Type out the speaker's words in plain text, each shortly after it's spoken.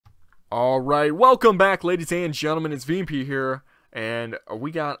Alright, welcome back, ladies and gentlemen. It's VMP here, and we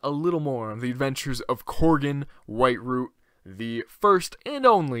got a little more of the adventures of Korgon Whiteroot, the first and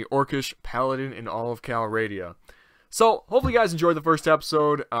only Orcish Paladin in all of Calradia. So, hopefully you guys enjoyed the first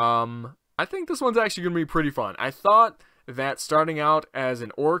episode. I think this one's actually going to be pretty fun. I thought that starting out as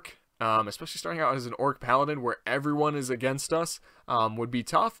an Orc, especially starting out as an Orc Paladin where everyone is against us, would be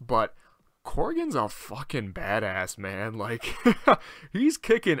tough, but Korgon's a fucking badass, man. Like, he's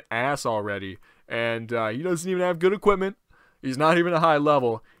kicking ass already, and he doesn't even have good equipment. He's not even a high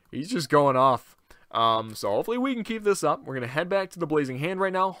level. He's just going off. So hopefully we can keep this up. We're going to head back to the Blazing Hand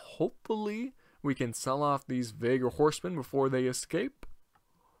right now. Hopefully we can sell off these Vagrant Horsemen before they escape.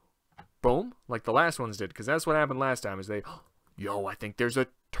 Boom, like the last ones did, because that's what happened last time, is they... Yo, I think there's a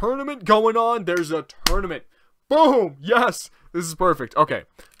tournament going on. There's a tournament. Boom, yes, this is perfect. Okay,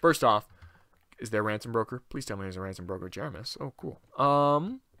 first off, is there a ransom broker? Please tell me there's a ransom broker. Jaramus. Oh, cool.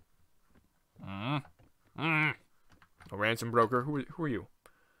 A ransom broker. Who are you?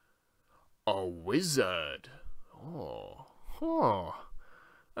 A wizard. Oh.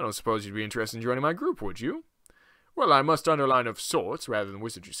 I don't suppose you'd be interested in joining my group, would you? Well, I must underline of sorts rather than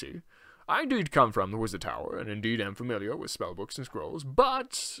wizard, you see. I indeed come from the Wizard Tower, and indeed am familiar with spellbooks and scrolls,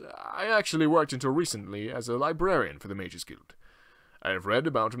 but I actually worked until recently as a librarian for the Mages Guild. I have read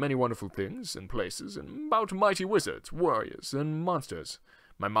about many wonderful things and places, and about mighty wizards, warriors, and monsters.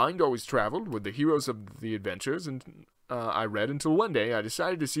 My mind always traveled with the heroes of the adventures, and I read until one day I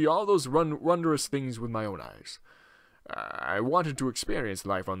decided to see all those wondrous things with my own eyes. I wanted to experience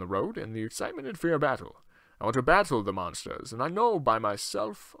life on the road and the excitement and fear of battle. I want to battle the monsters, and I know by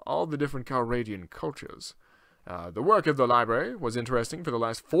myself all the different Calradian cultures. The work of the library was interesting for the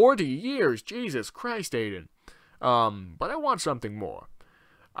last 40 years. Jesus Christ, Aiden. But I want something more.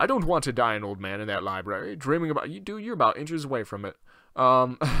 I don't want to die an old man in that library, dreaming about... You're about inches away from it.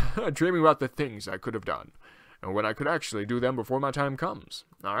 Dreaming about the things I could have done, and when I could actually do them before my time comes.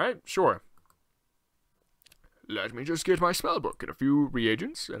 Alright, sure. Let me just get my spellbook and a few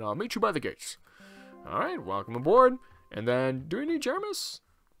reagents, and I'll meet you by the gates. Alright, welcome aboard. And then, do we need Jaramus?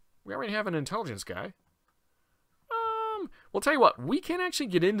 We already have an intelligence guy. Well, tell you what, we can't actually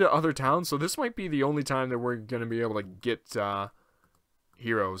get into other towns, so this might be the only time that we're going to be able to get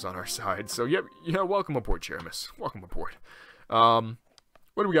heroes on our side. So, yeah, welcome aboard, Jaramus. Welcome aboard.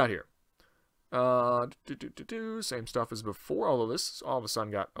 What do we got here? Same stuff as before, although this all of a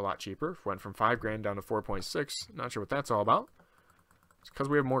sudden got a lot cheaper. Went from 5 grand down to 4.6. Not sure what that's all about. It's because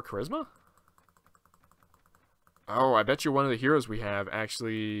we have more charisma? Oh, I bet you one of the heroes we have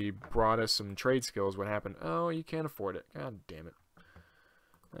actually brought us some trade skills. What happened? Oh, you can't afford it. God damn it.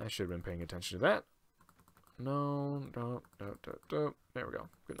 I should have been paying attention to that. No. There we go.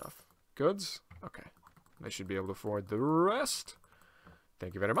 Good enough. Goods? Okay. They should be able to afford the rest.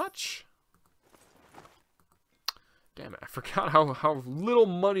 Thank you very much. Damn it. I forgot how little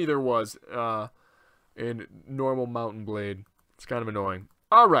money there was in normal Mountain Blade. It's kind of annoying.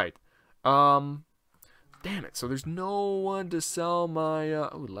 Alright. Damn it, so there's no one to sell my,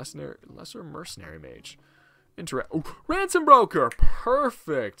 lesser mercenary mage. Ransom broker!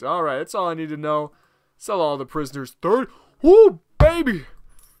 Perfect! Alright, that's all I need to know. Sell all the prisoners. Ooh, baby!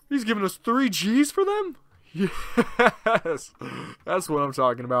 He's giving us 3 G's for them? Yes! That's what I'm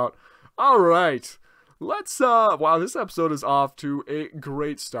talking about. Alright. Let's, wow, this episode is off to a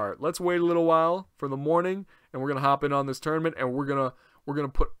great start. Let's wait a little while for the morning, and we're gonna hop in on this tournament, and we're gonna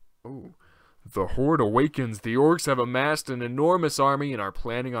put, ooh. The Horde awakens. The Orcs have amassed an enormous army and are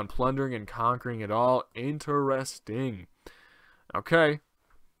planning on plundering and conquering it all. Interesting. Okay.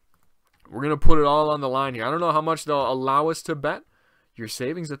 We're going to put it all on the line here. I don't know how much they'll allow us to bet. Your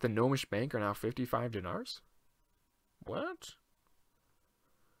savings at the Gnomish Bank are now 55 dinars. What?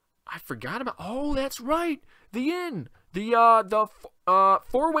 I forgot about... Oh, that's right. The inn. The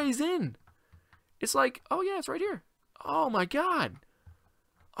 4 Ways Inn. It's like... Oh, yeah, it's right here. Oh, my God.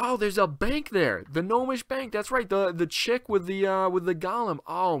 Oh, there's a bank there. The Gnomish Bank. That's right. The chick with the golem.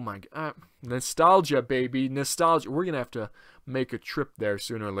 Oh my god. Nostalgia, baby. Nostalgia. We're gonna have to make a trip there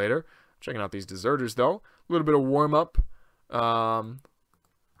sooner or later. Checking out these deserters though. A little bit of warm up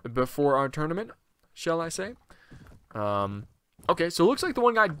before our tournament, shall I say? Okay, so it looks like the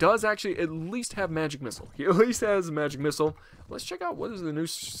one guy does actually at least have magic missile. He at least has a magic missile. Let's check out what is the new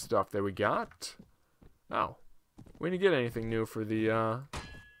stuff that we got. Oh, we didn't get anything new for the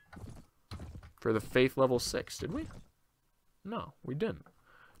faith level 6, did we? No, we didn't.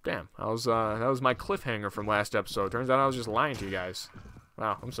 Damn, that was my cliffhanger from last episode. Turns out I was just lying to you guys.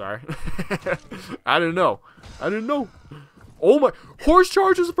 Wow, I'm sorry. I didn't know. Oh my, horse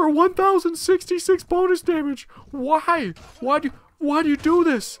charges for 1066 bonus damage. Why? Why do you do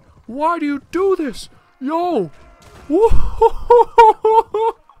this? Why do you do this? Yo!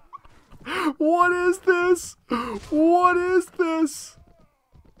 Whoa! What is this? What is this?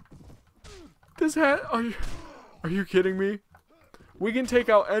 This hat... Are you kidding me? We can take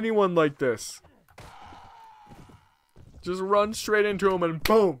out anyone like this. Just run straight into him and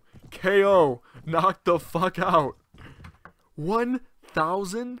boom! KO! Knock the fuck out.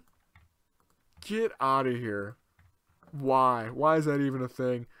 1,000? Get out of here. Why? Why is that even a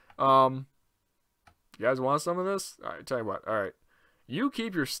thing? You guys want some of this? Alright, tell you what. Alright. You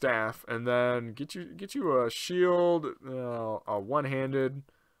keep your staff and then get you a shield, a one-handed.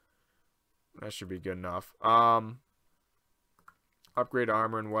 That should be good enough. Upgrade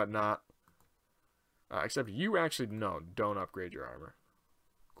armor and whatnot. Except you actually, no, don't upgrade your armor.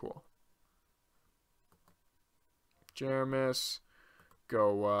 Cool. Jeremis.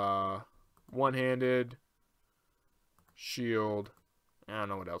 Go, one-handed. Shield. I don't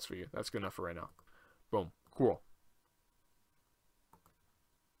know what else for you. That's good enough for right now. Boom. Cool.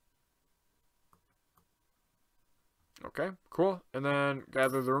 Okay, cool. And then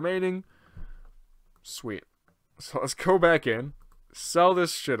gather the remaining. Sweet. So let's go back in. Sell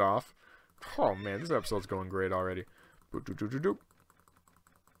this shit off. Oh man, this episode's going great already. Very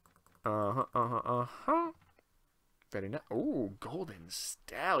nice. Ooh, golden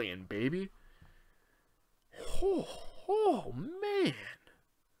stallion, baby. Oh man.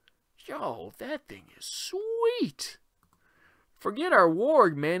 Yo, that thing is sweet. Forget our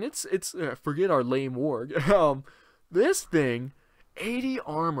warg, man. Forget our lame warg. This thing, 80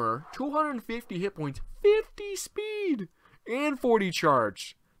 armor, 250 hit points, 50 speed, and 40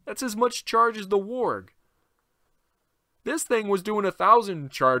 charge. That's as much charge as the warg. This thing was doing 1,000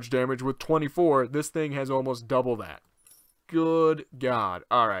 charge damage with 24. This thing has almost double that. Good God.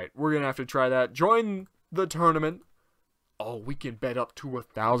 Alright, we're going to have to try that. Join the tournament. Oh, we can bet up to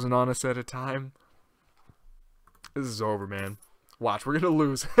 1,000 on us at a time. This is over, man. Watch, we're gonna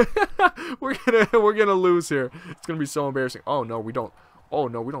lose. we're gonna lose here. It's gonna be so embarrassing. Oh no, we don't. Oh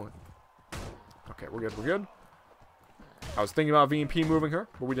no, we don't. Okay, we're good. We're good. I was thinking about VMP moving her,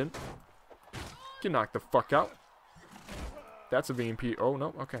 but we didn't. Get knocked the fuck out. That's a VMP. Oh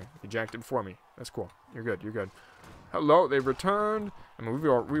no. Okay, you jacked it before me. That's cool. You're good. You're good. Hello, they've returned. I mean,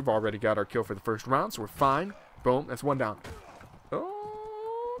 we've already got our kill for the first round, so we're fine. Boom. That's one down.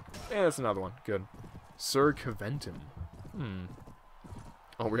 Oh, and that's another one. Good. Sir Coventon.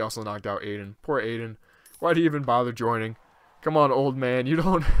 Oh, we also knocked out Aiden. Poor Aiden. Why'd he even bother joining? Come on, old man. You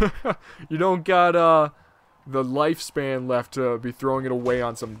don't you don't got the lifespan left to be throwing it away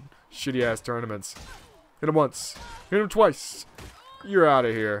on some shitty ass tournaments. Hit him once. Hit him twice. You're out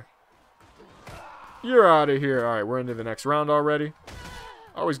of here. You're out of here. Alright, we're into the next round already.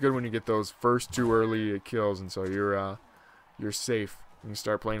 Always good when you get those first 2 early kills, and so you're safe. You can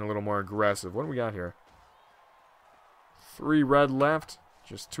start playing a little more aggressive. What do we got here? 3 red left.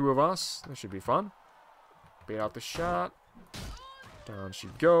 Just 2 of us. This should be fun. Bait out the shot. Down she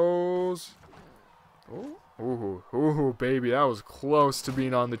goes. Ooh, baby. That was close to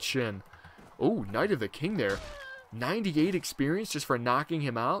being on the chin. Ooh, Knight of the King there. 98 experience just for knocking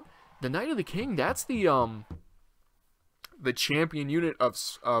him out. The Knight of the King, that's the champion unit of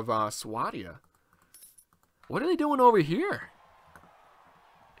Swadia. What are they doing over here?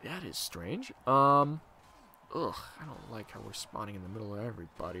 That is strange. Ugh, I don't like how we're spawning in the middle of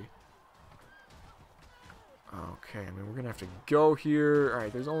everybody. Okay, I mean, we're gonna have to go here.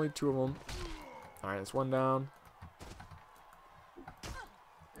 Alright, there's only 2 of them. Alright, that's 1 down.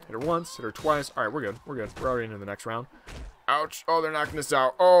 Hit her once, hit her twice. Alright, we're good. We're good. We're already into the next round. Ouch. Oh, they're knocking us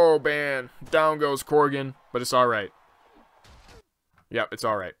out. Oh, man. Down goes Korgon, but it's alright. Yep, it's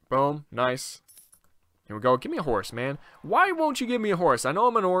alright. Boom. Nice. Here we go. Give me a horse, man. Why won't you give me a horse? I know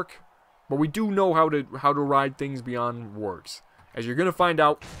I'm an orc. But we do know how to ride things beyond wargs. As you're gonna find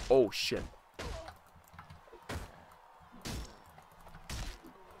out. Oh shit.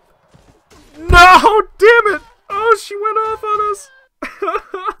 No! Damn it! Oh, she went off on us!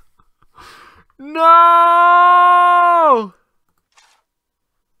 No!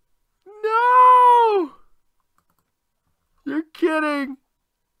 No! You're kidding!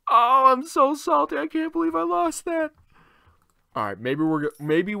 Oh, I'm so salty. I can't believe I lost that. All right,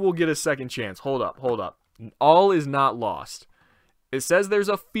 maybe we'll get a second chance. Hold up. All is not lost. It says there's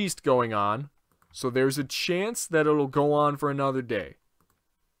a feast going on, so there's a chance that it'll go on for another day.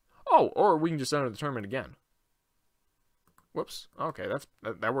 Oh, or we can just enter the tournament again. Whoops. Okay,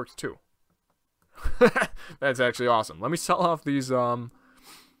 that works too. That's actually awesome. Let me sell off these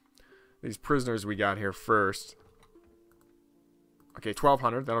prisoners we got here first. Okay,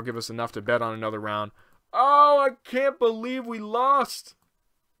 1,200. That'll give us enough to bet on another round. Oh, I can't believe we lost.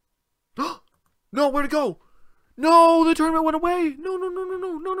 No, where'd it go? No, the tournament went away. No, no, no, no,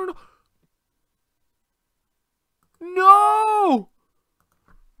 no, no, no, no. No!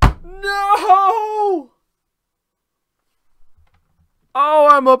 No! Oh,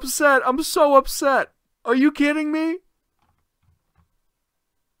 I'm upset. I'm so upset. Are you kidding me?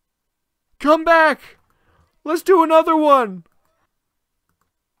 Come back. Let's do another one.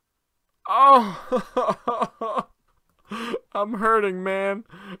 Oh. I'm hurting, man.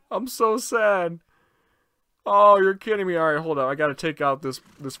 I'm so sad. Oh, you're kidding me. All right, hold on. I got to take out this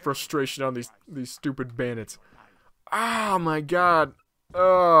frustration on these stupid bandits. Oh my god.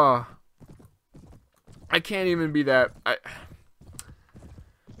 I can't even be that. I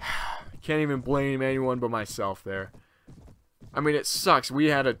can't even blame anyone but myself there. I mean, it sucks. We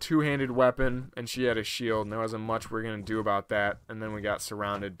had a two-handed weapon, and she had a shield, and there wasn't much we were going to do about that. And then we got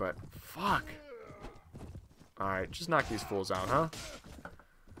surrounded, but fuck. Alright, just knock these fools out, huh?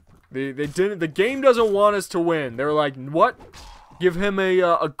 The game doesn't want us to win. They're like, what? Give him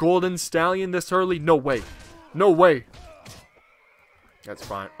a golden stallion this early? No way. No way. That's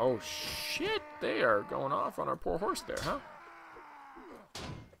fine. Oh, shit. They are going off on our poor horse there, huh?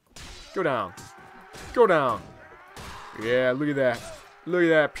 Go down. Go down. Yeah, look at that. Look at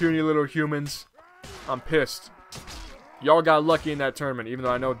that, puny little humans. I'm pissed. Y'all got lucky in that tournament, even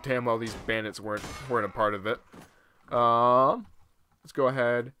though I know damn well these bandits weren't a part of it. Let's go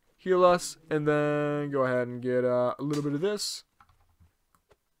ahead, heal us, and then go ahead and get a little bit of this.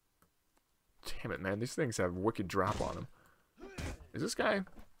 Damn it, man. These things have wicked drop on them. Is this guy...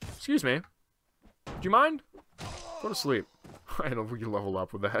 Excuse me. Do you mind? Go to sleep. I don't know if we can level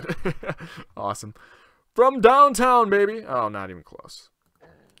up with that. Awesome. From downtown, baby. Oh, not even close.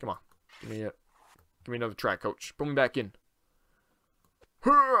 Come on. Give me another track, coach. Put me back in.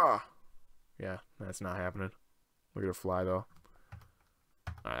 Hurrah! Yeah, that's not happening. Look at her fly, though.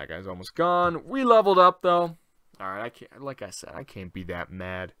 Alright, that guy's almost gone. We leveled up, though. Alright, I can't... Like I said, I can't be that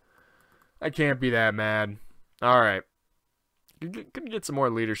mad. I can't be that mad. Alright. Gonna get some more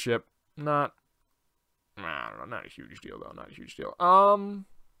leadership. Not... I don't know. Not a huge deal, though. Not a huge deal.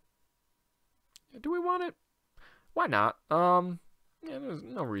 Do we want it? Why not? Yeah, there's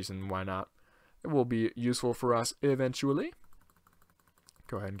no reason why not. It will be useful for us eventually.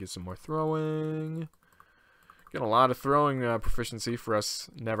 Go ahead and get some more throwing. Get a lot of throwing proficiency for us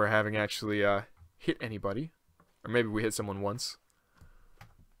never having actually hit anybody. Or maybe we hit someone once.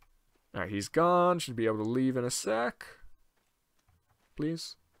 Alright, he's gone. Should be able to leave in a sec.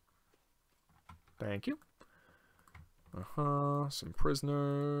 Please. Thank you. Some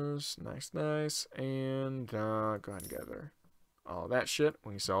prisoners. Nice, nice. And go ahead and gather all that shit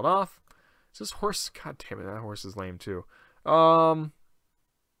when you sell it off. Is this horse? God damn it, that horse is lame too. Back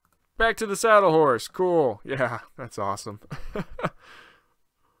to the saddle horse. Cool. Yeah, that's awesome.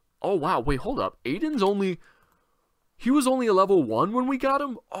 Oh wow, wait, hold up. Aiden's only... He was only a level 1 when we got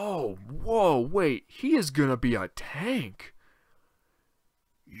him? Oh, whoa, wait. He is gonna be a tank.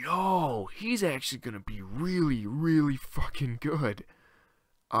 Yo, he's actually gonna be really, really fucking good.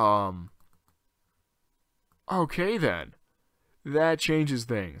 Okay then. That changes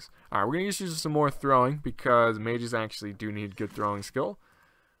things. Alright, we're gonna use some more throwing because mages actually do need good throwing skill.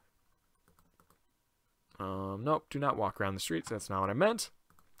 Nope, do not walk around the streets. That's not what I meant.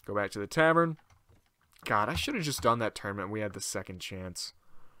 Go back to the tavern. God, I should have just done that tournament. We had the second chance.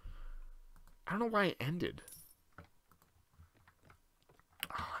 I don't know why it ended.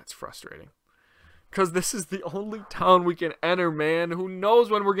 Oh, that's frustrating. Because this is the only town we can enter, man. Who knows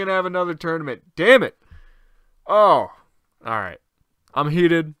when we're going to have another tournament. Damn it. Oh. Alright. I'm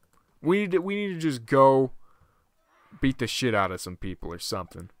heated. We need to just go beat the shit out of some people or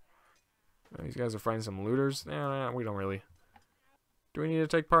something. These guys are fighting some looters. Nah, we don't really. Do we need to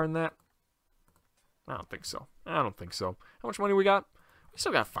take part in that? I don't think so. I don't think so. How much money we got? We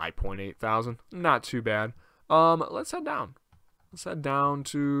still got 5.8 thousand. Not too bad. Let's head down. Let's head down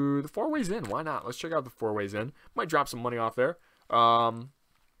to the 4 Ways Inn. Why not? Let's check out the 4 Ways Inn. Might drop some money off there. I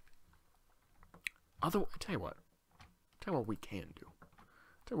tell you what. Tell you what we can do.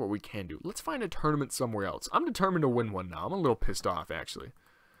 Tell you what we can do. Let's find a tournament somewhere else. I'm determined to win one now. I'm a little pissed off, actually.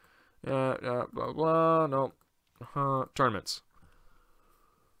 Blah, blah, no. Tournaments.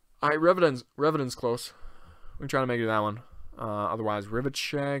 Alright, Revenant's close. We can try to make it that one. Otherwise,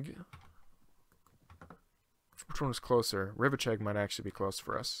 Rivetshag. Which one is closer? Rivetshag might actually be close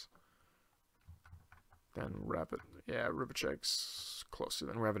for us. Then Revenant. Yeah, Rivetshag's closer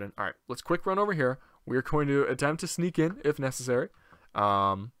than Revenant. Alright, let's quick run over here. We are going to attempt to sneak in, if necessary.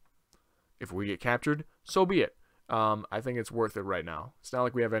 If we get captured, so be it. I think it's worth it right now. It's not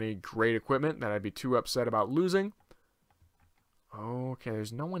like we have any great equipment that I'd be too upset about losing. Okay,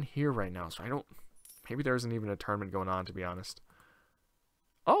 there's no one here right now, so I don't... Maybe there isn't even a tournament going on, to be honest.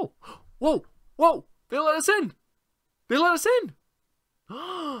 Oh! Whoa! Whoa! They let us in! They let us in!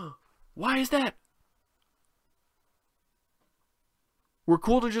 Why is that? We're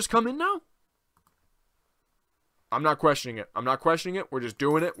cool to just come in now? I'm not questioning it. I'm not questioning it. We're just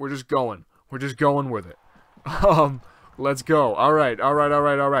doing it. We're just going. We're just going with it. Let's go. Alright, alright,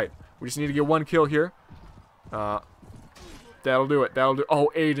 alright, alright. We just need to get one kill here. That'll do it. That'll do.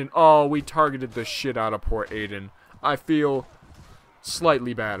 Oh, Aiden. Oh, we targeted the shit out of poor Aiden. I feel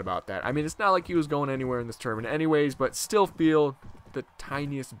slightly bad about that. I mean, it's not like he was going anywhere in this tournament anyways, but still feel the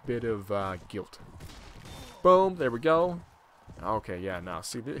tiniest bit of guilt. Boom. There we go. Okay, yeah, now,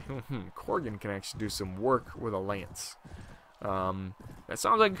 see, Korgon can actually do some work with a lance. That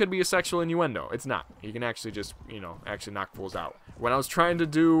sounds like it could be a sexual innuendo. It's not. He can actually just, you know, actually knock fools out. When I was trying to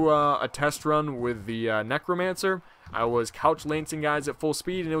do a test run with the Necromancer, I was couch lancing guys at full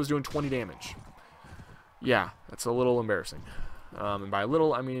speed, and it was doing 20 damage. Yeah, that's a little embarrassing. And by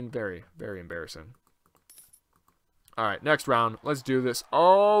little, I mean very, very embarrassing. Alright, next round. Let's do this.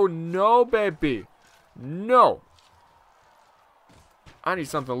 Oh, no, baby. No. I need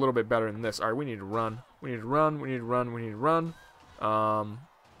something a little bit better than this. Alright, we need to run. We need to run. We need to run. We need to run.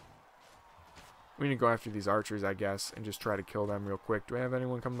 We need to go after these archers, I guess, and just try to kill them real quick. Do I have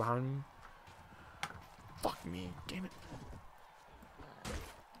anyone coming behind me? Fuck me. Damn it.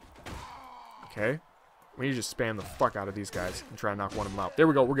 Okay. We need to just spam the fuck out of these guys and try to knock one of them out. There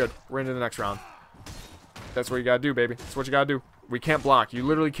we go. We're good. We're into the next round. That's what you gotta do, baby. That's what you gotta do. We can't block. You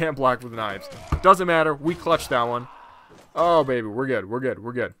literally can't block with knives. Doesn't matter. We clutched that one. Oh, baby, we're good, we're good,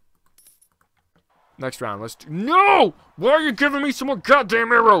 we're good. Next round, let's do... No! Why are you giving me some more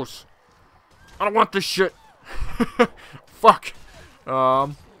goddamn arrows? I don't want this shit. Fuck. There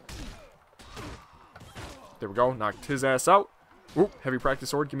we go, knocked his ass out. Ooh, heavy practice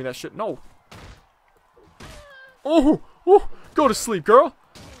sword, give me that shit. No. Oh, oh, go to sleep, girl.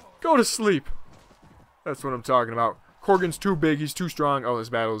 Go to sleep. That's what I'm talking about. Korgon's too big, he's too strong. Oh, this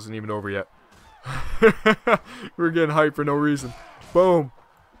battle isn't even over yet. We're getting hyped for no reason. Boom.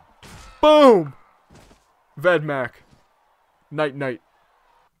 Boom. Vedmak. Night, night.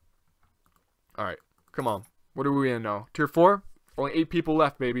 Alright, come on. What are we in now? Tier 4? Only 8 people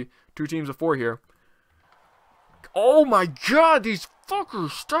left, baby. 2 teams of 4 here. Oh my god, these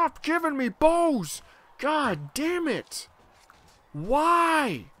fuckers. Stop giving me bows. God damn it.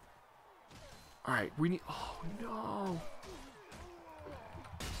 Why? Alright, we need... Oh, no.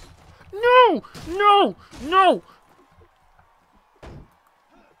 No! No! No!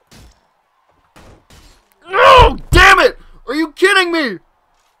 No! Damn it! Are you kidding me?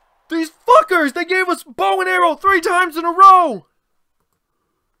 These fuckers! They gave us bow and arrow 3 times in a row!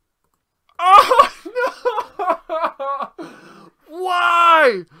 Oh, no!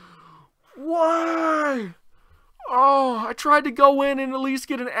 Why? Why? Oh, I tried to go in and at least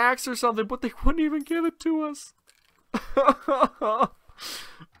get an axe or something, but they wouldn't even give it to us.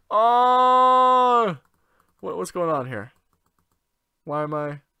 Oh, what's going on here? Why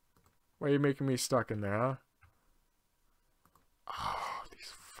are you making me stuck in there, huh? Oh,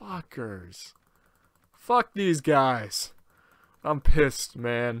 these fuckers. Fuck these guys. I'm pissed,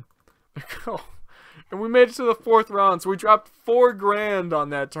 man. And we made it to the 4th round, so we dropped $4 grand on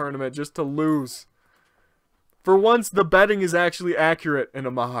that tournament just to lose. For once, the betting is actually accurate in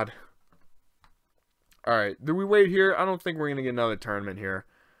a mod. Alright, do we wait here? I don't think we're gonna get another tournament here.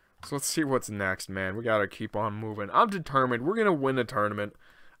 So let's see what's next, man. We gotta keep on moving. I'm determined. We're gonna win a tournament.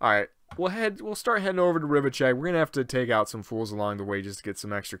 Alright, we'll start heading over to Rivachek. We're gonna have to take out some fools along the way just to get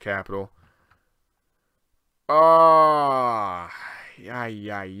some extra capital. Ah, yay,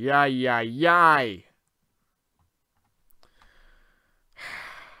 yay, yay, yay, yay.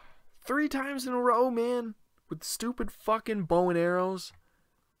 3 times in a row, man, with stupid fucking bow and arrows.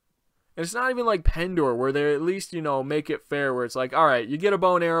 And it's not even like Pendor, where they at least, you know, make it fair, where it's like, alright, you get a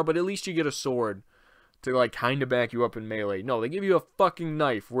bow and arrow, but at least you get a sword to, like, kind of back you up in melee. No, they give you a fucking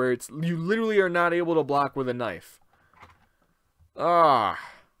knife, where it's, you literally are not able to block with a knife. Ah.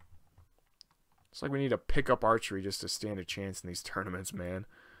 It's like we need to pick up archery just to stand a chance in these tournaments, man.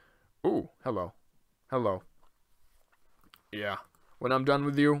 Ooh, hello. Hello. Yeah. When I'm done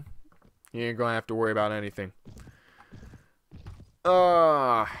with you, you ain't gonna have to worry about anything.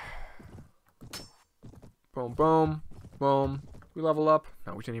 Boom, boom, boom. We level up?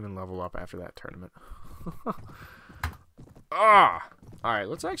 No, we didn't even level up after that tournament. Alright,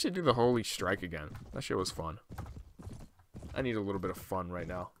 let's actually do the Holy Strike again. That shit was fun. I need a little bit of fun right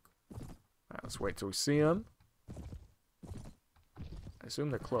now. Alright, let's wait till we see them. I assume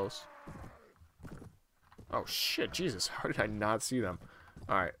they're close. Oh, shit. Jesus. How did I not see them?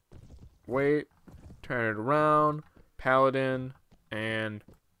 Alright. Wait. Turn it around. Paladin. And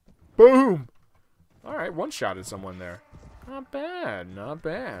boom! Alright, one-shotted someone there. Not bad. Not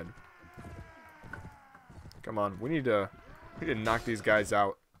bad. Come on. We need to knock these guys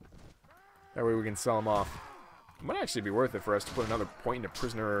out. That way we can sell them off. It might actually be worth it for us to put another point into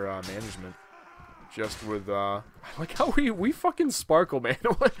prisoner management. Just with, I like how we fucking sparkle, man.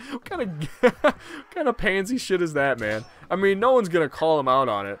 what kind of pansy shit is that, man? I mean, no one's gonna call him out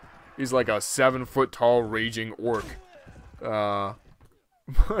on it. He's like a 7-foot-tall raging orc. But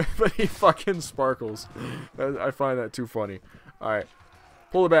he fucking sparkles. I find that too funny. Alright.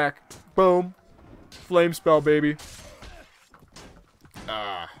 Pull it back. Boom. Flame spell, baby.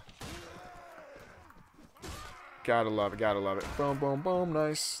 Gotta love it, gotta love it. Boom, boom, boom.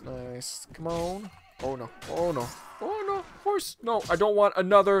 Nice, nice. Come on. Oh, no. Oh, no. Oh, no. Horse. No, I don't want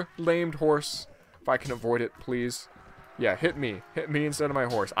another lamed horse. If I can avoid it, please. Yeah, hit me. Hit me instead of my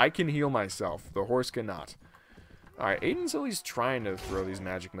horse. I can heal myself. The horse cannot. Alright, Aiden's at least trying to throw these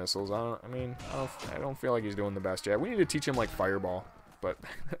magic missiles. I don't feel like he's doing the best yet. We need to teach him, like, Fireball. But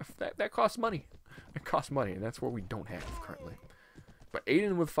that costs money. It costs money, and that's what we don't have currently. But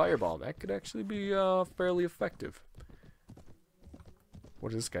Aiden with Fireball, that could actually be fairly effective.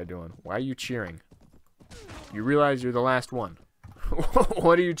 What is this guy doing? Why are you cheering? You realize you're the last one.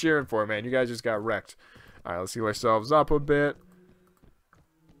 What are you cheering for, man? You guys just got wrecked. Alright, let's heal ourselves up a bit.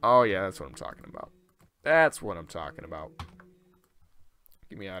 Oh, yeah, that's what I'm talking about. That's what I'm talking about.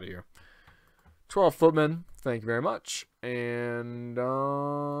 Get me out of here. 12 footmen. Thank you very much. And,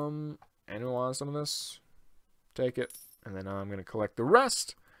 anyone want some of this? Take it. And then I'm going to collect the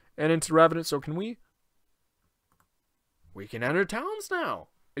rest. And into Revenant. So can we? We can enter towns now.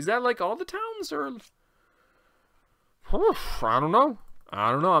 Is that like all the towns? Or I don't know.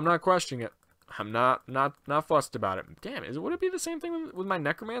 I don't know. I'm not questioning it. I'm not fussed about it. Damn, would it be the same thing with my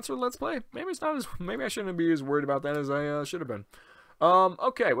Necromancer Let's Play? Maybe it's not as. Maybe I shouldn't be as worried about that as I should have been.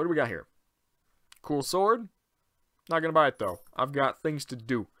 Okay, what do we got here? Cool sword. Not gonna buy it though. I've got things to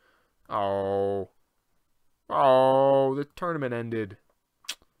do. Oh, the tournament ended.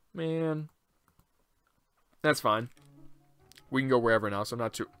 Man, that's fine. We can go wherever now. So I'm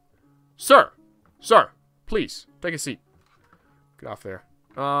not too. Sir, please take a seat. Get off there.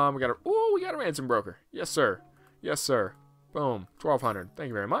 We got a ransom broker. Yes, sir. Yes, sir. Boom. 1,200. Thank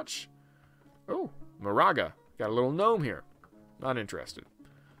you very much. Oh, Moraga. Got a little gnome here. Not interested.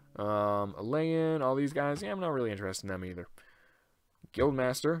 Elaine, all these guys. Yeah, I'm not really interested in them either.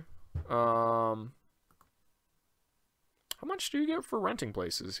 Guildmaster. How much do you get for renting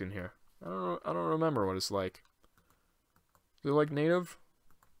places in here? I don't remember what it's like. Is it like native?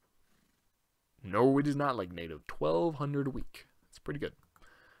 No, it is not like native. 1,200 a week. It's pretty good.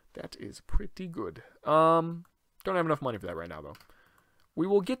 That is pretty good. Don't have enough money for that right now, though. We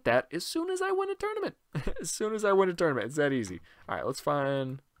will get that as soon as I win a tournament. As soon as I win a tournament. It's that easy. All right, let's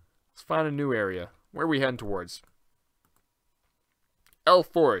find a new area. Where are we heading towards? Elf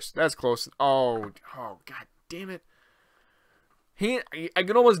Forest. That's close. Oh, god damn it. I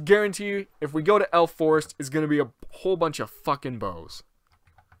can almost guarantee you, if we go to Elf Forest, it's going to be a whole bunch of fucking bows.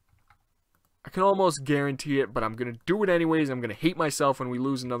 I can almost guarantee it, but I'm going to do it anyways. I'm going to hate myself when we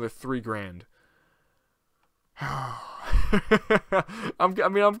lose another 3 grand. I'm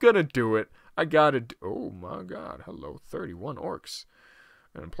going to do it. I got to. Oh, my God. Hello, 31 orcs.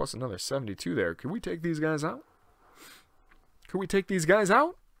 And plus another 72 there. Can we take these guys out? Can we take these guys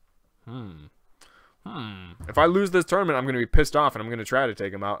out? If I lose this tournament, I'm going to be pissed off, and I'm going to try to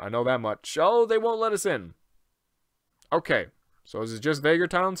take them out. I know that much. Oh, they won't let us in. Okay. So is it just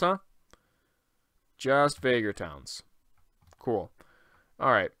Vagrant Towns, huh? Just Vagrant Towns. Cool.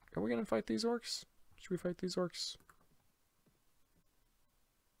 Alright. Are we going to fight these orcs? Should we fight these orcs?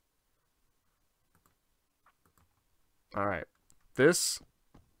 Alright. This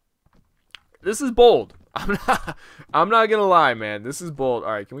is bold. I'm not gonna lie, man. This is bold.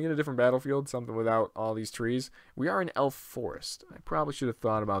 Alright, can we get a different battlefield? Something without all these trees? We are in Elf Forest. I probably should have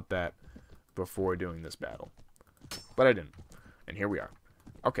thought about that before doing this battle. But I didn't. And here we are.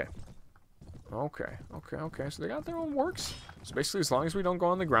 Okay. Okay. So they got their own works. So basically, as long as we don't go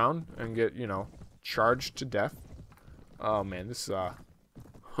on the ground and get, you know, charged to death. Oh man, this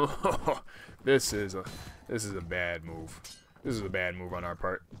this is a bad move. This is a bad move on our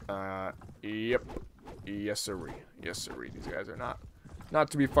part. Yep. Yes, sirree. Yes, sirree. These guys are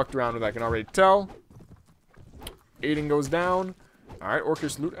not to be fucked around with, I can already tell. Aiden goes down. Alright,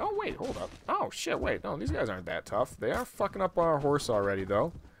 Orcish loot. Oh, wait, hold up. Oh, shit, wait. No, these guys aren't that tough. They are fucking up our horse already,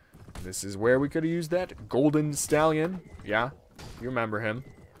 though. This is where we could have used that golden stallion. Yeah, you remember him.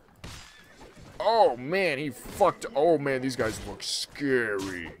 Oh, man, he fucked. Oh, man, these guys look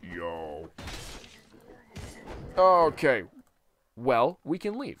scary, yo. Okay. Well, we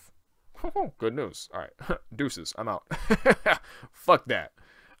can leave. Good news. All right. Deuces. I'm out. Fuck that.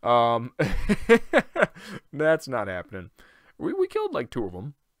 That's not happening. We killed like 2 of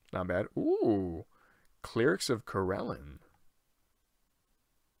them. Not bad. Ooh. Clerics of Corellin.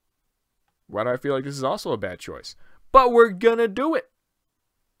 Why do I feel like this is also a bad choice? But we're gonna do it.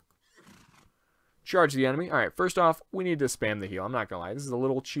 Charge the enemy. Alright, first off, we need to spam the heal. I'm not gonna lie. This is a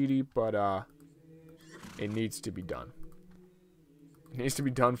little cheaty, but it needs to be done. It needs to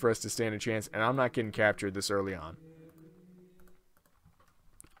be done for us to stand a chance, and I'm not getting captured this early on.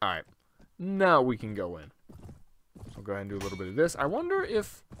 Alright. Now we can go in. So I'll go ahead and do a little bit of this. I wonder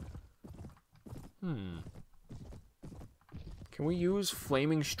if... Can we use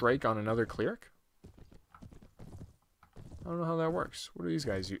Flaming Strike on another cleric? I don't know how that works. What do these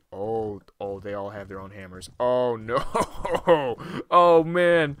guys do? Oh, they all have their own hammers. Oh, no. Oh,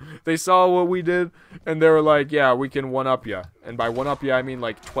 man. They saw what we did, and they were like, yeah, we can one-up ya. And by one-up ya, I mean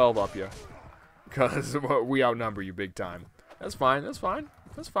like 12-up ya. Because we outnumber you big time. That's fine. That's fine.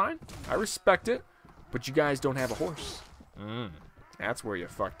 That's fine. I respect it. But you guys don't have a horse. That's where you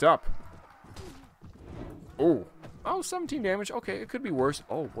fucked up. Oh. Oh, 17 damage. Okay, it could be worse.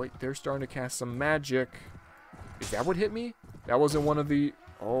 Oh, wait. They're starting to cast some magic. Is that what hit me? That wasn't one of the...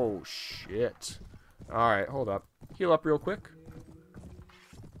 Oh, shit. Alright, hold up. Heal up real quick.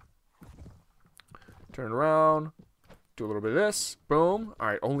 Turn around. Do a little bit of this. Boom.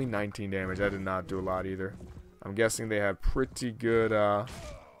 Alright, only 19 damage. That did not do a lot either. I'm guessing they have pretty good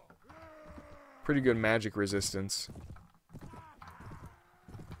magic resistance.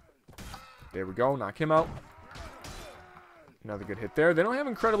 There we go. Knock him out. Another good hit there. They don't have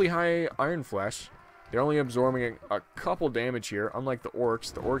incredibly high Iron Flesh. They're only absorbing a couple damage here, unlike the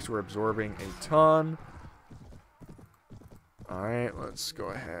Orcs. The Orcs were absorbing a ton. Alright, let's go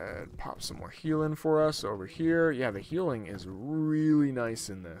ahead. Pop some more healing for us over here. Yeah, the healing is really nice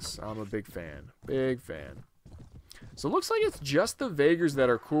in this. I'm a big fan. Big fan. So it looks like it's just the Vaegrs that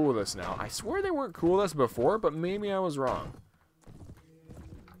are cool with us now. I swear they weren't cool with us before, but maybe I was wrong.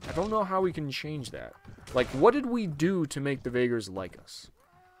 I don't know how we can change that. Like, what did we do to make the Vaegrs like us?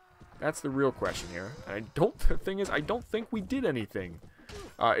 That's the real question here. And the thing is, I don't think we did anything.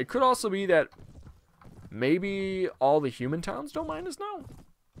 It could also be that maybe all the human towns don't mind us now.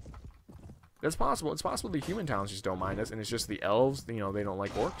 That's possible. It's possible the human towns just don't mind us, and it's just the elves, you know, they don't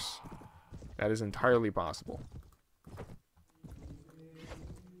like orcs. That is entirely possible.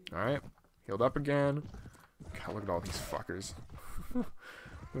 Alright. Healed up again. God, look at all these fuckers.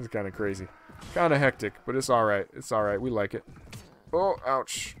 This is kind of crazy. Kind of hectic, but it's alright. It's alright. We like it. Oh,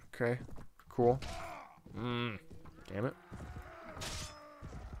 ouch. Okay. Cool. Damn it.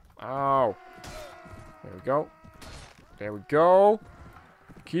 Ow. There we go. There we go.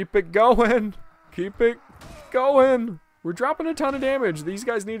 Keep it going. Keep it going. We're dropping a ton of damage. These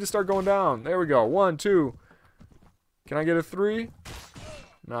guys need to start going down. There we go. 1, 2. Can I get a 3?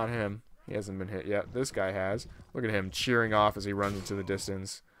 Not him. He hasn't been hit yet. This guy has. Look at him cheering off as he runs into the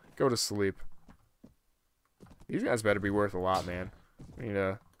distance. Go to sleep. These guys better be worth a lot, man. We need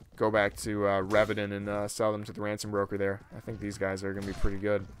to go back to Revenant and sell them to the ransom broker there. I think these guys are going to be pretty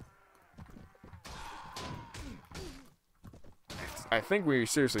good. I think we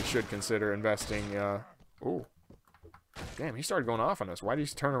seriously should consider investing. Ooh. Damn, he started going off on us. Why did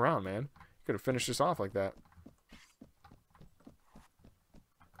he turn around, man? He could have finished this off like that.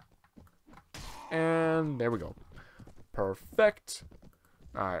 And there we go. Perfect.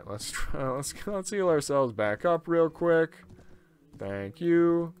 Alright, let's heal ourselves back up real quick. Thank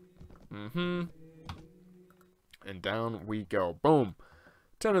you. And down we go. Boom.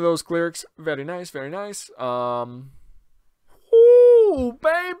 10 of those clerics. Very nice, very nice. Ooh,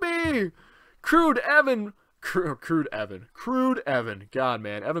 baby! Crude Evan. Crude Evan. God,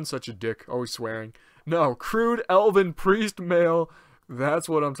 man. Evan's such a dick. Always swearing. No, Crude Elven Priest Male. That's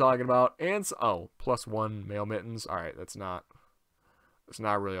what I'm talking about. And, oh, +1 male mittens. Alright, that's not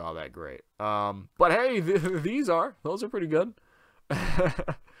really all that great. But hey, those are pretty good.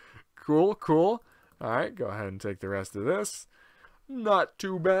 Cool, cool. Alright, go ahead and take the rest of this. Not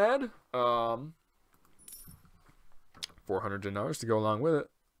too bad. 400 dinars to go along with it.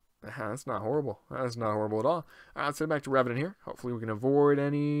 That's not horrible. That's not horrible at all. Alright, let's head back to Revenant here. Hopefully we can avoid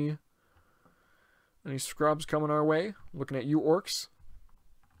any scrubs coming our way. Looking at you orcs.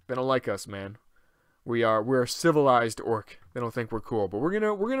 They don't like us, man. We're a civilized orc. They don't think we're cool, but we're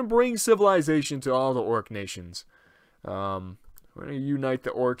gonna bring civilization to all the orc nations. We're gonna unite the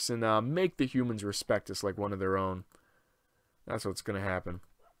orcs and make the humans respect us like one of their own. That's what's gonna happen.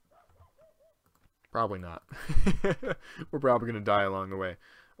 Probably not. We're probably going to die along the way.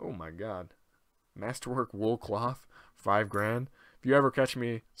 Oh my god. Masterwork wool cloth, 5 grand. If you ever catch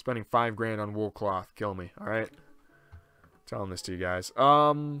me spending 5 grand on wool cloth, kill me, alright? Telling this to you guys.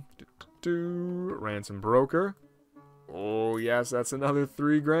 Ransom broker. Oh yes, that's another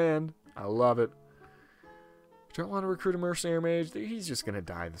 3 grand. I love it. Don't want to recruit a mercenary mage. He's just going to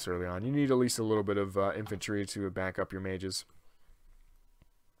die this early on. You need at least a little bit of infantry to back up your mages.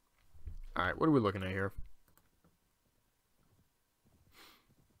 Alright, what are we looking at here?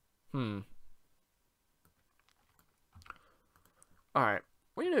 Alright,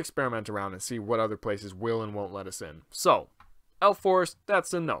 we need to experiment around and see what other places will and won't let us in. So, Elf Forest,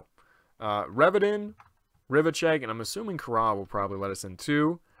 that's a no. Revedin, Rivacheg, and I'm assuming Kara will probably let us in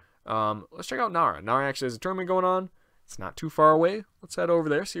too. Let's check out Nara. Nara actually has a tournament going on. It's not too far away. Let's head over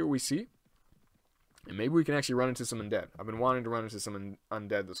there, see what we see. And maybe we can actually run into some undead. I've been wanting to run into some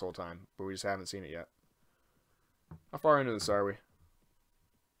undead this whole time, but we just haven't seen it yet. How far into this are we?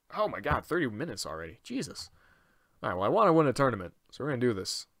 Oh my god, 30 minutes already. Jesus. Alright, well I want to win a tournament, so we're going to do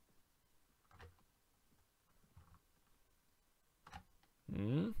this.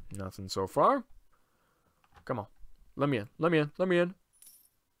 Nothing so far. Come on. Let me in. Let me in. Let me in.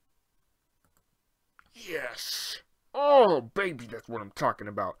 Yes. Oh, baby, that's what I'm talking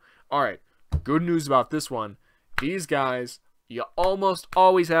about. Alright. Good news about this one. These guys, you almost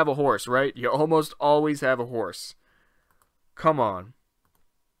always have a horse, right? You almost always have a horse. Come on.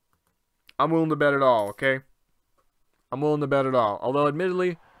 I'm willing to bet it all, okay? I'm willing to bet it all. Although,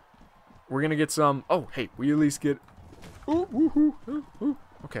 admittedly, we're going to get some... Oh, hey, we at least get...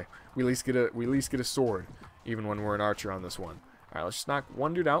 Okay, we at least get a sword, even when we're an archer on this one. Alright, let's just knock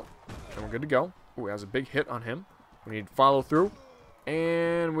one dude out, and we're good to go. Ooh, that was a big hit on him. We need to follow through.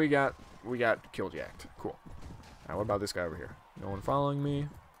 And we got killjacked. Cool. Alright, what about this guy over here? No one following me.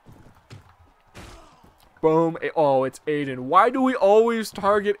 Boom. Oh, it's Aiden. Why do we always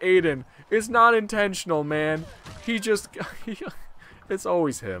target Aiden? It's not intentional, man. He just... it's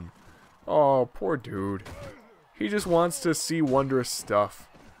always him. Oh, poor dude. He just wants to see wondrous stuff.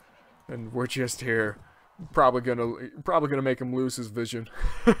 And we're just here. Probably gonna make him lose his vision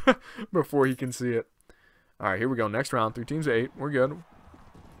before he can see it. Alright, here we go. Next round. 3 teams of 8. We're good.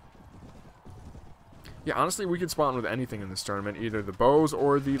 Yeah, honestly, we could spawn with anything in this tournament. Either the bows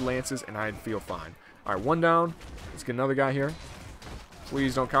or the lances, and I'd feel fine. Alright, 1 down. Let's get another guy here.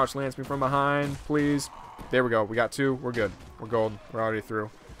 Please don't couch lance me from behind. Please. There we go. We got 2. We're good. We're golden. We're already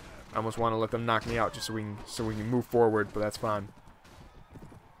through. I almost want to let them knock me out just so we can move forward, but that's fine.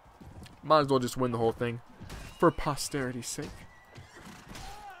 Might as well just win the whole thing for posterity's sake.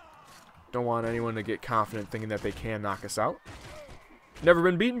 Don't want anyone to get confident thinking that they can knock us out. Never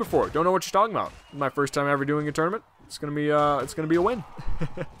been beaten before. Don't know what you're talking about. My first time ever doing a tournament. It's gonna be a win.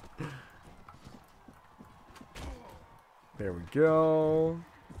 There we go.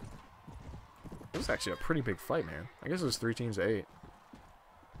 It was actually a pretty big fight, man. I guess it was 3 teams of 8.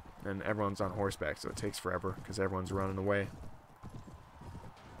 And everyone's on horseback, so it takes forever because everyone's running away.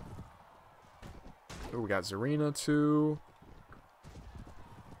 Oh, we got Zarina too.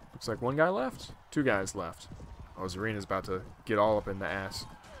 Looks like 1 guy left. 2 guys left. Oh, Zarina's about to get all up in the ass.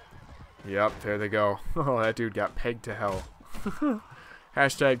 Yep, there they go. Oh, that dude got pegged to hell.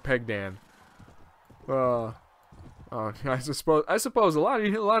 Hashtag PegDan. Oh, I suppose a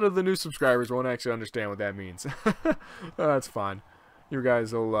lot of the new subscribers won't actually understand what that means. That's fine. You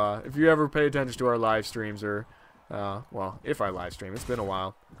guys will, if you ever pay attention to our live streams, or, well, if I live stream, it's been a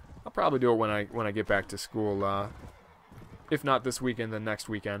while. I'll probably do it when I get back to school. If not this weekend, then next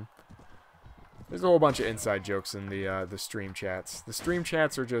weekend. There's a whole bunch of inside jokes in the stream chats. The stream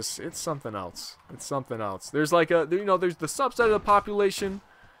chats are just, it's something else. It's something else. There's like there's the subset of the population,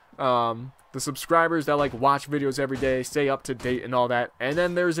 the subscribers that like watch videos every day, stay up to date and all that. And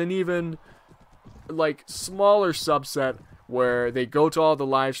then there's an even like smaller subset where they go to all the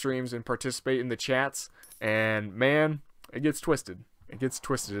live streams and participate in the chats. And man, it gets twisted. It gets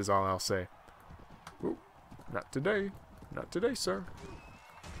twisted is all I'll say. Ooh, not today. Not today, sir.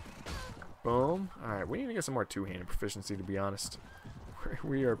 Boom. Alright, we need to get some more two-handed proficiency, to be honest.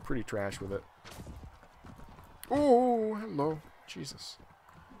 We are pretty trash with it. Oh, hello. Jesus.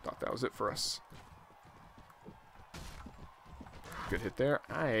 Thought that was it for us. Good hit there.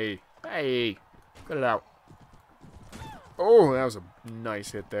 Hey. Hey. Cut it out. Oh, that was a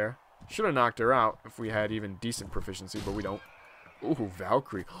nice hit there. Should have knocked her out if we had even decent proficiency, but we don't. Oh,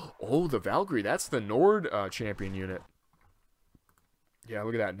 Valkyrie. Oh, the Valkyrie. That's the Nord champion unit. Yeah,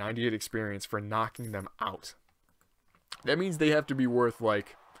 look at that. 98 experience for knocking them out. That means they have to be worth,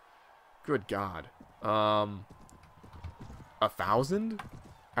 like, good God. 1,000,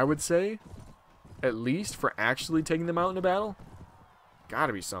 I would say. at least, for actually taking them out in a battle?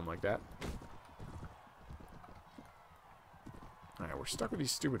 Gotta be something like that. Alright, we're stuck with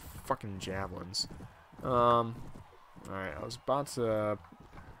these stupid fucking javelins. Alright, I was about to...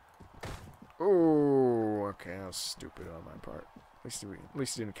 Oh, okay, that was stupid on my part. At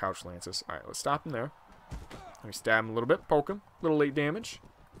least he didn't couch lance us. Alright, let's stop him there. Let me stab him a little bit, poke him. A little late damage.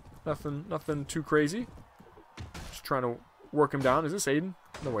 Nothing too crazy. Just trying to work him down. Is this Aiden?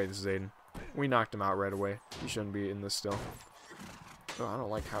 No way this is Aiden. We knocked him out right away. He shouldn't be in this still. Oh, I don't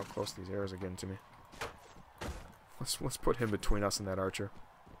like how close these arrows are getting to me. Let's put him between us and that archer.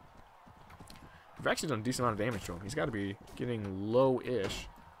 We've actually done a decent amount of damage to him. He's got to be getting low-ish.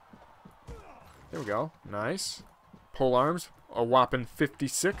 There we go. Nice. Pole arms. A whopping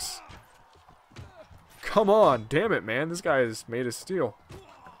 56. Come on. Damn it, man. This guy is made of steel.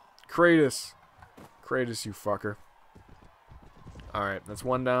 Kratos. Kratos, you fucker. Alright, that's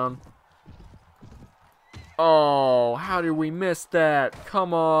one down. Oh, how did we miss that?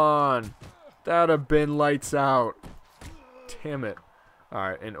 Come on. That'd have been lights out. Damn it.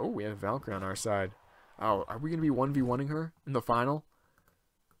 Alright, and oh, we have Valkyrie on our side. Oh, are we going to be 1v1ing her in the final?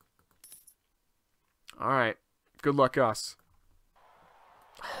 Alright. Good luck us.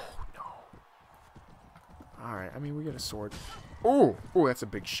 Oh, no. Alright, I mean, we get a sword. Oh, that's a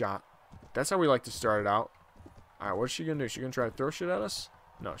big shot. That's how we like to start it out. Alright, what's she going to do? Is she going to try to throw shit at us?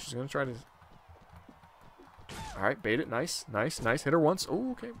 No, she's going to try to... Alright, bait it. Nice, nice, nice. Hit her once.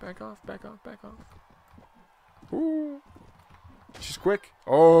 Oh, okay. Back off, back off, back off. Ooh. She's quick.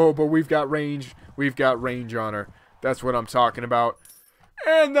 Oh, but we've got range. We've got range on her. That's what I'm talking about.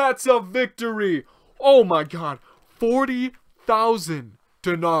 And that's a victory. Oh, my God. 40,000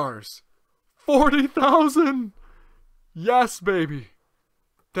 dinars. 40,000. Yes, baby.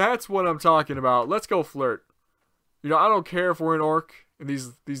 That's what I'm talking about. Let's go flirt. You know, I don't care if we're an orc and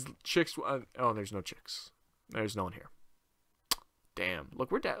these chicks. Oh, there's no chicks. There's no one here. Damn.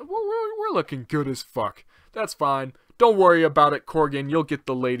 Look, we're looking good as fuck. That's fine. Don't worry about it, Korgon. You'll get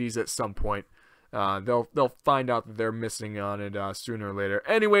the ladies at some point. They'll find out that they're missing on it sooner or later.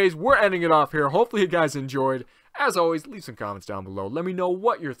 Anyways, we're ending it off here. Hopefully you guys enjoyed. As always, leave some comments down below. Let me know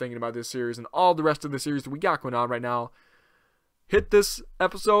what you're thinking about this series and all the rest of the series that we got going on right now. Hit this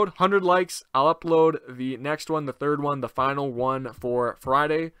episode, 100 likes. I'll upload the next one, the third one, the final one for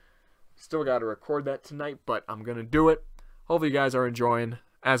Friday. Still got to record that tonight, but I'm going to do it. Hopefully you guys are enjoying.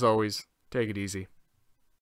 As always, take it easy.